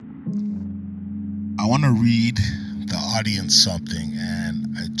I want to read the audience something,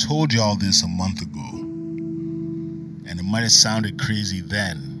 and I told y'all this a month ago, and it might have sounded crazy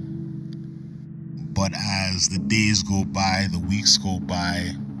then, but as the days go by, the weeks go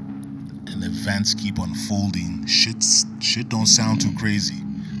by, and events keep unfolding, shit don't sound too crazy.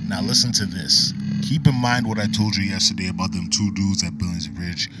 Now listen to this. Keep in mind what I told you yesterday about them two dudes at Billings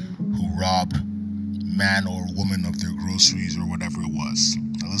Bridge who robbed man or woman of their groceries or whatever it was.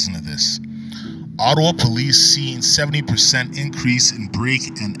 Now listen to this. Ottawa police seeing 70% increase in break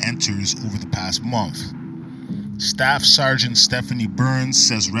and enters over the past month. Staff Sergeant Stephanie Burns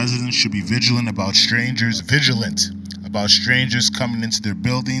says residents should be vigilant about strangers coming into their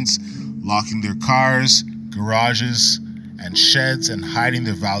buildings, locking their cars, garages, and sheds, and hiding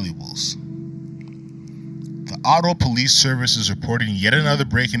their valuables. The Ottawa Police Service is reporting yet another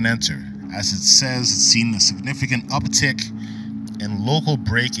break and enter, as it says it's seen a significant uptick in local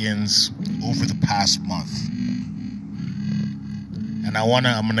break-ins over the past month. And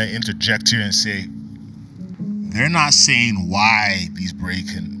I'm gonna interject here and say, they're not saying why these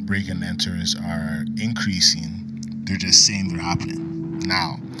break and enters are increasing. They're just saying they're happening.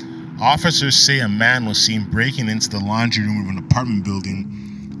 Now, officers say a man was seen breaking into the laundry room of an apartment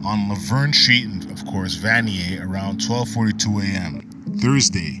building on Laverne Street, and of course Vanier, around 12:42 a.m.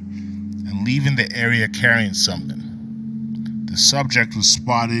 Thursday, and leaving the area carrying something. The suspect was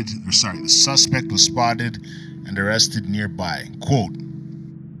spotted and arrested nearby. Quote,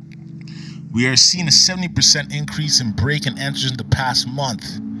 "We are seeing a 70% increase in break and enters in the past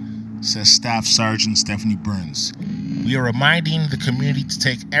month," says Staff Sergeant Stephanie Burns. "We are reminding the community to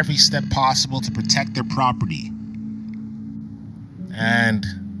take every step possible to protect their property." And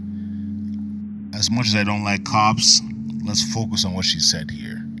as much as I don't like cops, let's focus on what she said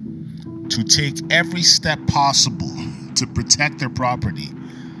here. To take every step possible to protect their property.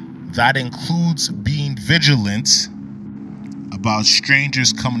 That includes being vigilant about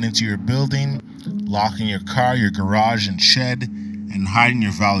strangers coming into your building, locking your car, your garage, and shed, and hiding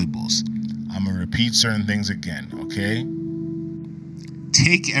your valuables. I'm going to repeat certain things again, okay?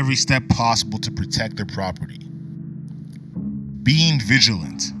 Take every step possible to protect their property. Being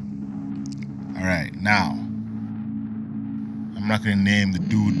vigilant. All right, now, I'm not going to name the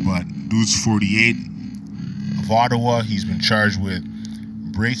dude, but dude's 48 of Ottawa. He's been charged with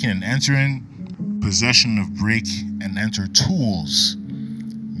breaking and entering, possession of break and enter tools,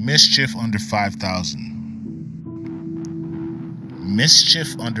 mischief under 5,000.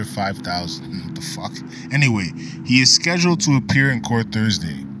 Mischief under 5,000. What the fuck? Anyway, he is scheduled to appear in court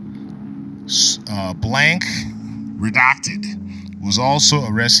Thursday. Blank, redacted, was also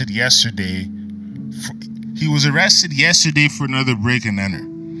arrested yesterday. He was arrested yesterday for another break and enter.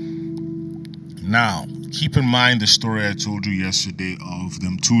 Now, keep in mind the story I told you yesterday of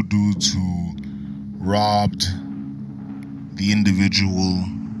them two dudes who robbed the individual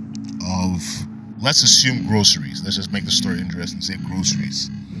of, let's assume, groceries. Let's just make the story interesting, say groceries.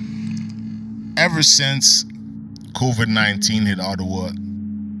 Ever since COVID-19 hit Ottawa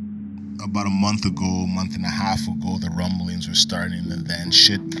about a month and a half ago, the rumblings were starting, and then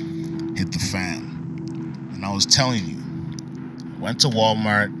shit hit the fan. And I was telling you, I went to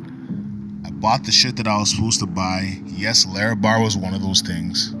Walmart, I bought the shit that I was supposed to buy. Yes, Larabar was one of those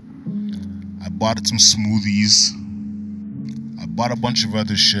things. I bought some smoothies. I bought a bunch of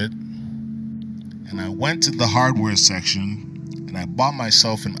other shit. And I went to the hardware section and I bought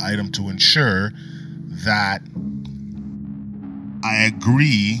myself an item to ensure that I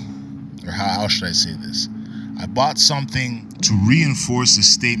agree, or how should I say this? I bought something to reinforce the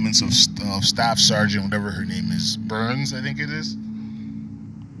statements of Staff Sergeant, whatever her name is, Burns, I think it is.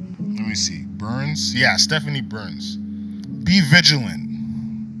 Let me see. Burns? Yeah, Stephanie Burns. Be vigilant.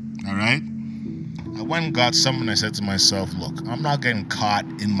 All right? I went and got something. I said to myself, look, I'm not getting caught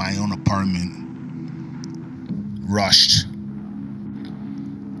in my own apartment, rushed.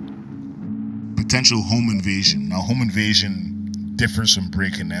 Potential home invasion. Now, home invasion differs from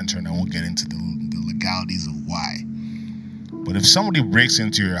break and enter, and I won't get into the legalities of why. But if somebody breaks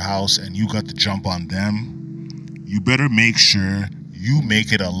into your house and you got the jump on them, you better make sure you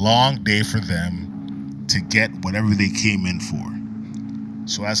make it a long day for them to get whatever they came in for.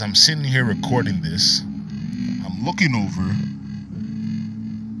 So as I'm sitting here recording this, I'm looking over,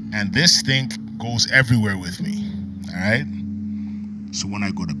 and this thing goes everywhere with me. All right? So when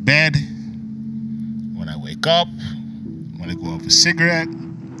I go to bed, when I wake up, when I go have a cigarette,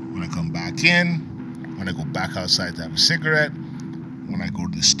 when I come back in, when I go back outside to have a cigarette, when I go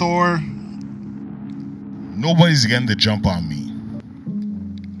to the store, nobody's getting the jump on me.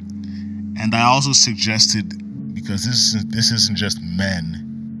 And I also suggested, because this isn't just men,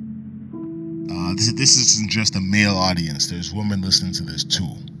 This isn't just a male audience. There's women listening to this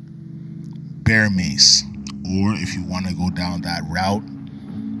too. Bear mace. Or if you want to go down that route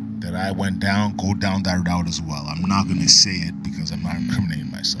that I went down, go down that route as well. I'm not going to say it because I'm not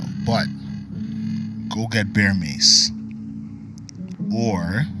incriminating myself. But go get bear mace.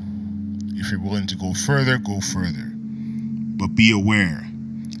 Or if you're willing to go further, go further. But be aware.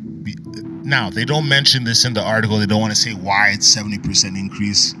 Now, they don't mention this in the article. They don't want to say why it's 70%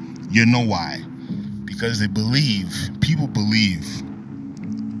 increase. You know why. Because people believe,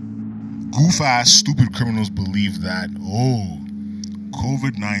 goof-ass, stupid criminals believe that,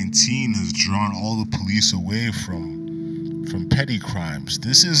 COVID-19 has drawn all the police away from petty crimes.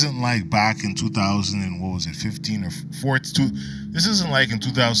 This isn't like back in 15 or 14. This isn't like in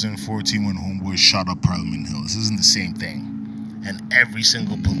 2014 when homeboys shot up Parliament Hill. This isn't the same thing. And every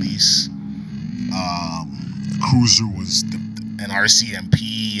single police cruiser was an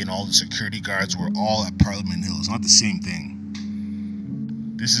RCMP, and all the security guards were all at Parliament Hill. It's not the same thing.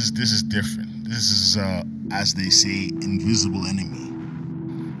 This is different. This is, as they say, invisible enemy,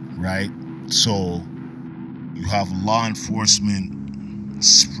 right? So you have law enforcement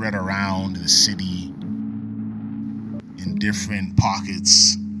spread around the city in different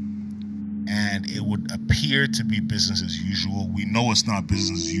pockets, and it would appear to be business as usual. We know it's not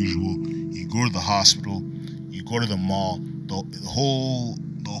business as usual. You go to the hospital, you go to the mall, the whole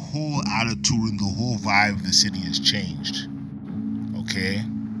attitude and the whole vibe of the city has changed. Okay?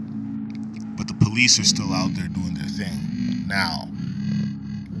 But the police are still out there doing their thing. Now,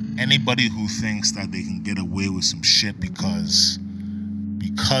 anybody who thinks that they can get away with some shit because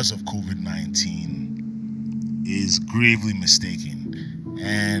of COVID-19 is gravely mistaken.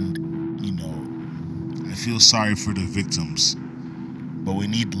 And, I feel sorry for the victims, but we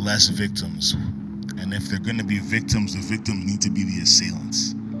need less victims. And if they're going to be victims, the victims need to be the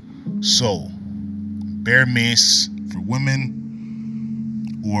assailants. So, bear mace for women,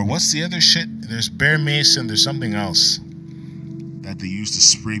 or what's the other shit? There's bear mace and there's something else that they use to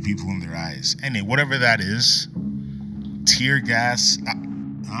spray people in their eyes. Anyway, whatever that is, tear gas,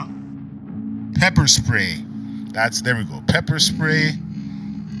 pepper spray. There we go. Pepper spray,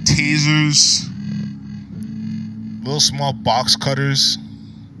 tasers, little small box cutters.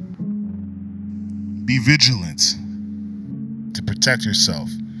 Be vigilant to protect yourself.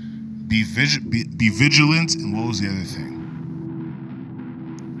 Be vigilant, and what was the other thing?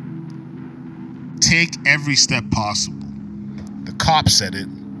 Take every step possible. The cop said it.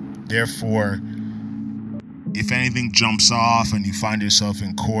 Therefore, if anything jumps off and you find yourself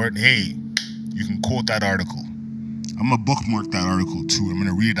in court, hey, you can quote that article. I'm going to bookmark that article too. I'm going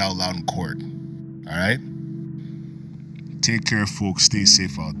to read it out loud in court. All right? Take care, folks. Stay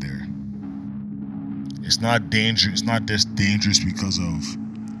safe out there. It's not dangerous. It's not just dangerous because of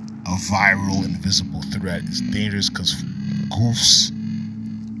a viral, invisible threat. It's dangerous because goofs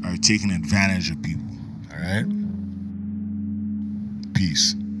are taking advantage of people. All right?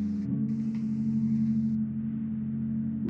 Peace.